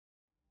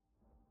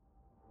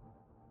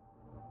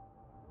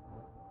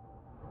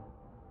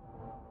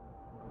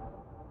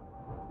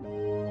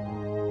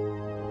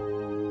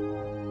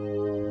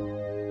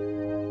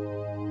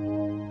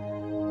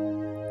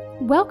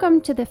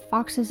Welcome to the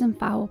Foxes and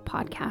Fowl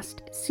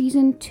podcast,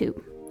 Season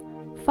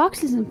 2.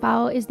 Foxes and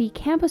Fowl is the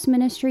campus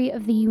ministry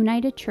of the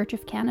United Church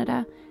of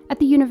Canada at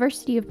the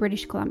University of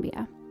British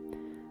Columbia.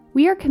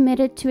 We are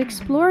committed to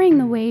exploring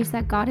the ways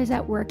that God is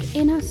at work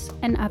in us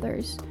and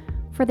others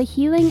for the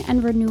healing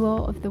and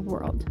renewal of the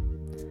world.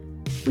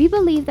 We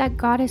believe that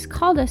God has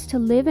called us to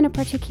live in a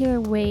particular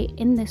way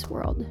in this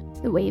world,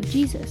 the way of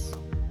Jesus.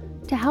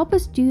 To help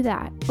us do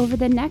that, over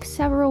the next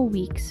several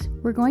weeks,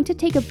 we're going to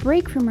take a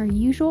break from our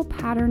usual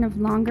pattern of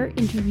longer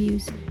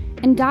interviews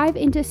and dive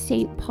into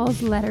St.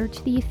 Paul's letter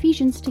to the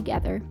Ephesians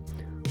together,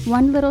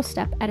 one little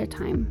step at a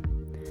time.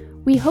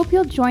 We hope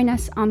you'll join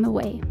us on the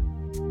way.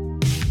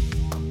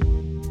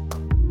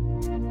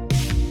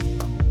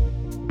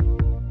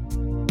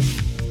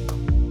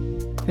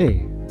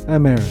 Hey,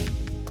 I'm Aaron.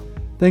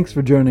 Thanks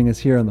for joining us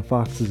here on the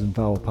Foxes and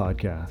Fowl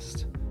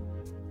podcast.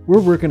 We're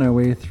working our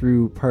way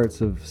through parts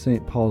of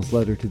St. Paul's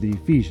letter to the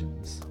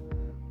Ephesians.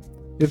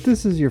 If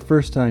this is your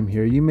first time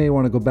here, you may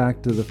want to go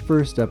back to the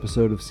first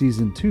episode of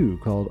Season 2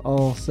 called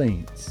All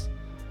Saints.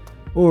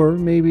 Or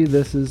maybe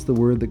this is the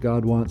word that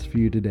God wants for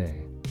you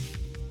today.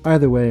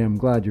 Either way, I'm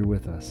glad you're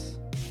with us.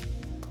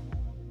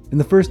 In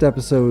the first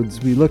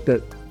episodes, we looked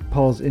at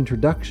Paul's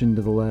introduction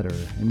to the letter,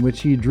 in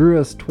which he drew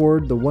us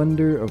toward the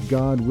wonder of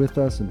God with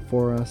us and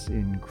for us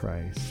in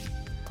Christ.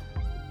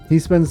 He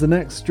spends the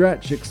next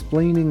stretch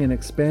explaining and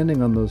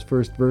expanding on those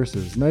first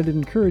verses, and I'd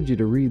encourage you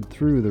to read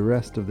through the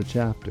rest of the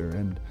chapter,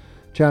 and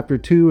chapter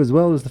 2 as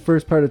well as the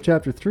first part of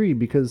chapter 3,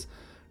 because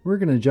we're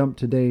going to jump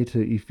today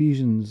to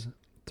Ephesians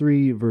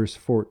 3 verse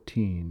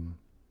 14.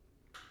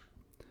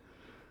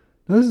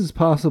 Now, this is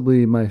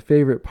possibly my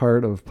favorite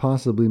part of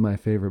possibly my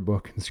favorite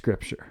book in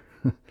Scripture.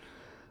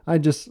 I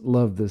just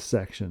love this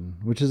section,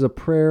 which is a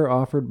prayer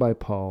offered by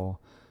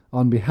Paul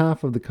on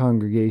behalf of the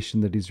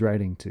congregation that he's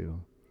writing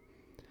to.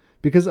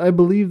 Because I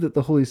believe that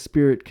the Holy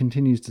Spirit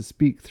continues to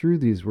speak through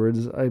these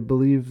words, I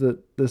believe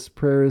that this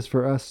prayer is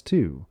for us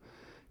too,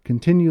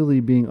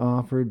 continually being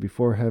offered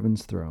before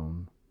heaven's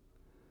throne.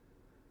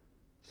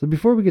 So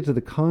before we get to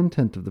the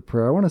content of the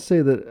prayer, I want to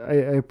say that I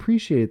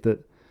appreciate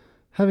that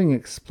having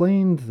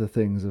explained the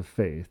things of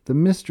faith, the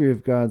mystery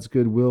of God's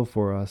good will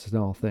for us in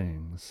all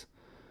things,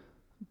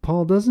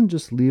 Paul doesn't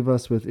just leave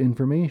us with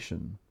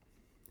information.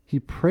 He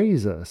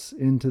prays us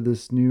into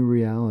this new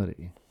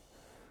reality.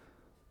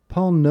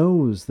 Paul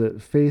knows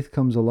that faith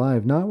comes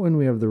alive not when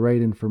we have the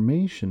right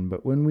information,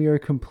 but when we are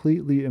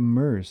completely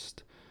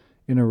immersed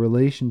in a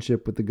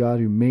relationship with the God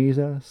who made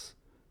us,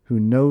 who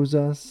knows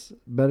us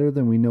better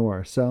than we know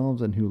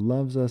ourselves, and who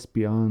loves us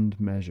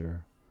beyond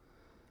measure.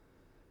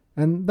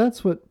 And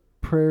that's what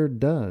prayer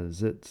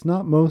does. It's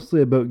not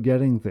mostly about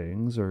getting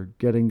things or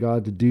getting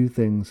God to do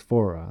things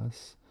for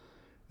us.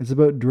 It's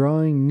about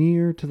drawing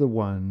near to the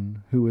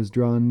one who was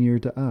drawn near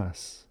to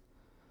us.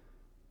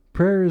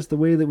 Prayer is the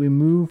way that we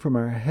move from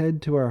our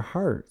head to our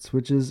hearts,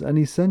 which is an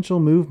essential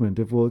movement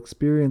if we'll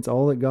experience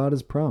all that God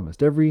has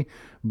promised, every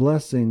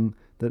blessing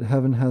that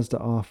heaven has to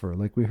offer,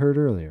 like we heard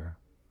earlier.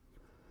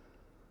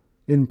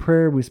 In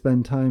prayer, we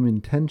spend time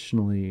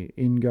intentionally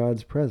in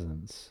God's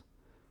presence.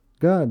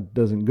 God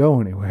doesn't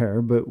go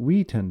anywhere, but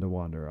we tend to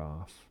wander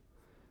off.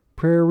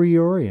 Prayer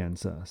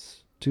reorients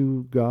us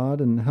to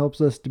God and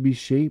helps us to be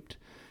shaped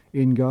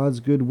in God's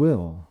good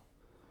will.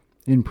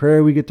 In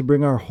prayer, we get to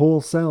bring our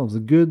whole selves, the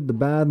good, the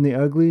bad, and the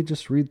ugly.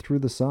 Just read through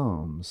the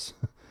Psalms.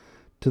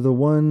 To the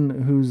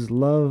one whose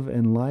love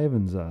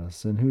enlivens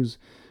us and whose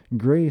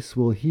grace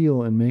will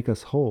heal and make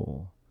us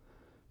whole.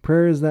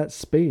 Prayer is that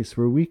space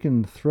where we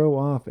can throw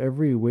off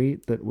every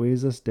weight that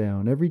weighs us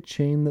down, every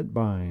chain that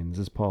binds,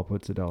 as Paul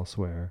puts it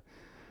elsewhere,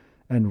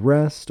 and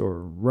rest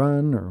or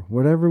run or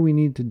whatever we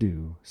need to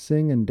do,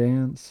 sing and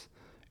dance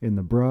in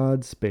the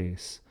broad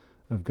space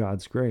of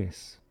God's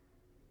grace.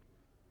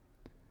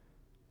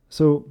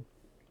 So,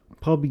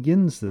 Paul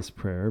begins this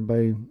prayer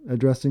by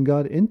addressing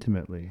God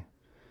intimately.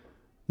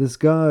 This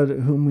God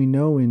whom we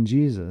know in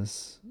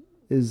Jesus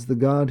is the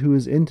God who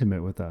is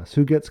intimate with us,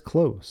 who gets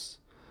close.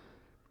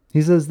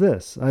 He says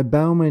this, "I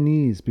bow my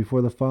knees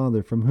before the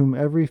Father, from whom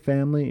every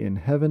family in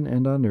heaven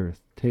and on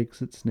earth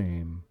takes its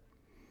name."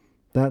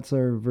 That's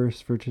our verse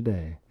for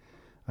today.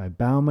 I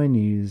bow my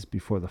knees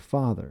before the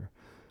Father,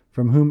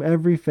 from whom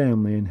every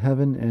family in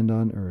heaven and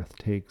on earth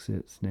takes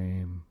its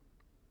name.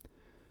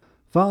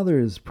 Father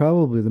is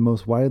probably the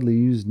most widely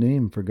used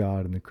name for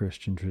God in the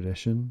Christian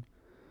tradition.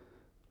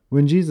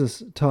 When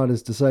Jesus taught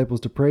his disciples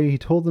to pray, he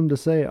told them to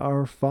say,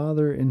 "Our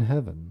Father in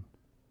heaven."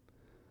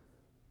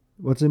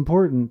 What's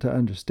important to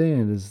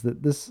understand is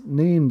that this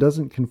name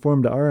doesn't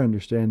conform to our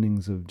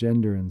understandings of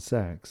gender and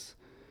sex.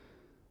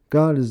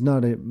 God is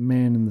not a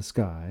man in the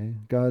sky.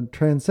 God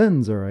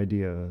transcends our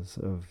ideas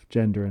of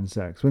gender and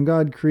sex. When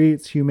God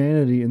creates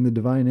humanity in the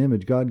divine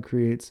image, God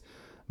creates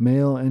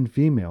male and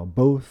female,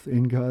 both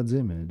in God's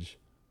image.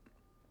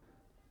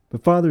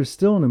 But Father is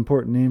still an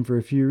important name for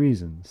a few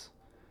reasons.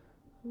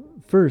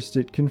 First,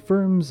 it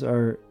confirms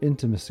our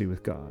intimacy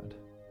with God.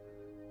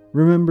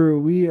 Remember,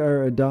 we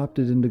are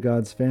adopted into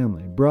God's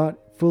family, brought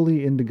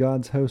fully into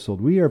God's household.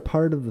 We are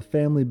part of the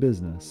family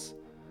business.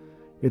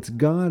 It's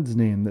God's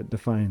name that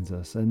defines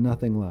us and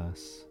nothing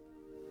less.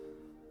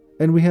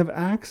 And we have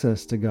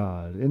access to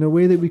God in a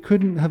way that we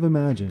couldn't have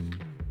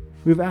imagined.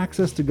 We have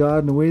access to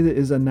God in a way that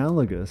is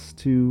analogous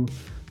to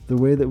the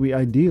way that we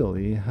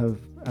ideally have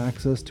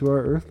access to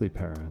our earthly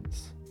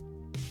parents.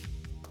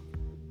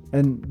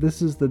 And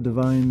this is the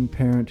divine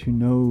parent who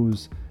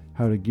knows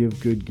how to give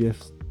good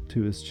gifts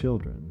to his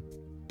children.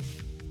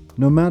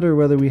 No matter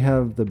whether we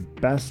have the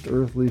best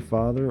earthly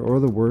father or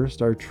the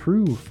worst, our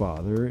true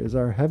Father is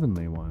our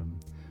heavenly one,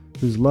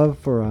 whose love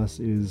for us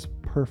is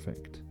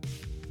perfect.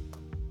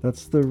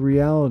 That's the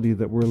reality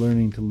that we're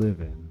learning to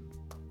live in,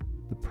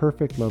 the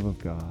perfect love of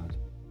God.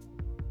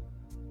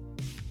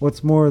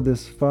 What's more,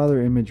 this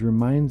Father image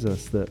reminds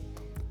us that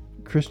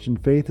Christian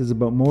faith is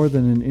about more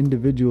than an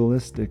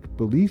individualistic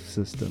belief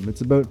system.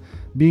 It's about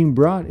being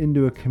brought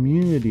into a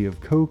community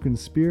of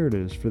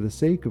co-conspirators for the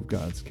sake of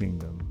God's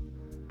kingdom.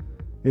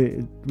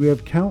 We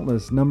have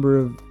countless number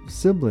of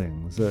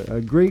siblings,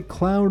 a great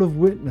cloud of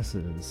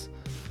witnesses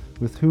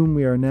with whom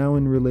we are now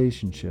in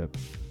relationship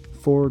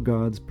for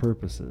God's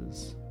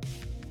purposes.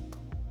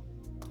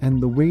 And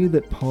the way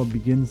that Paul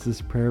begins this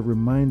prayer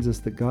reminds us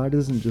that God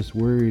isn't just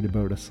worried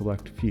about a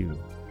select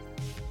few.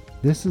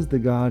 This is the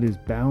God who's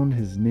bound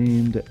his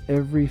name to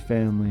every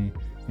family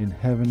in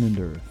heaven and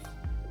earth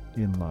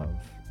in love.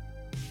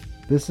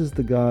 This is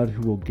the God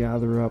who will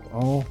gather up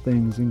all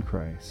things in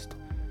Christ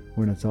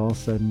when it's all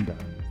said and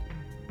done.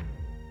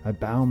 I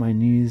bow my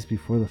knees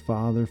before the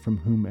Father from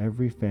whom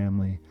every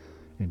family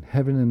in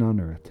heaven and on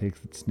earth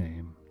takes its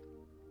name.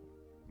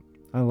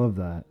 I love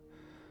that.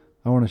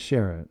 I want to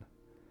share it,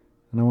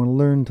 and I want to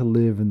learn to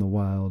live in the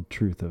wild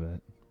truth of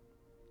it.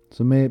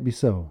 So may it be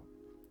so.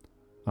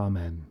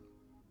 Amen.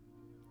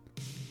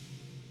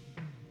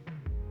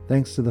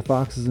 Thanks to the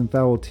Foxes and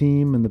Fowl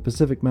team and the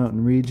Pacific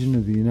Mountain region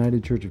of the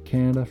United Church of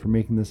Canada for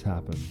making this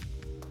happen.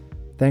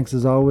 Thanks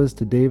as always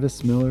to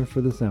Davis Miller for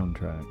the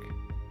soundtrack.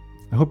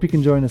 I hope you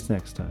can join us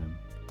next time.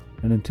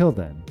 And until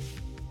then,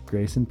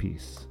 grace and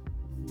peace.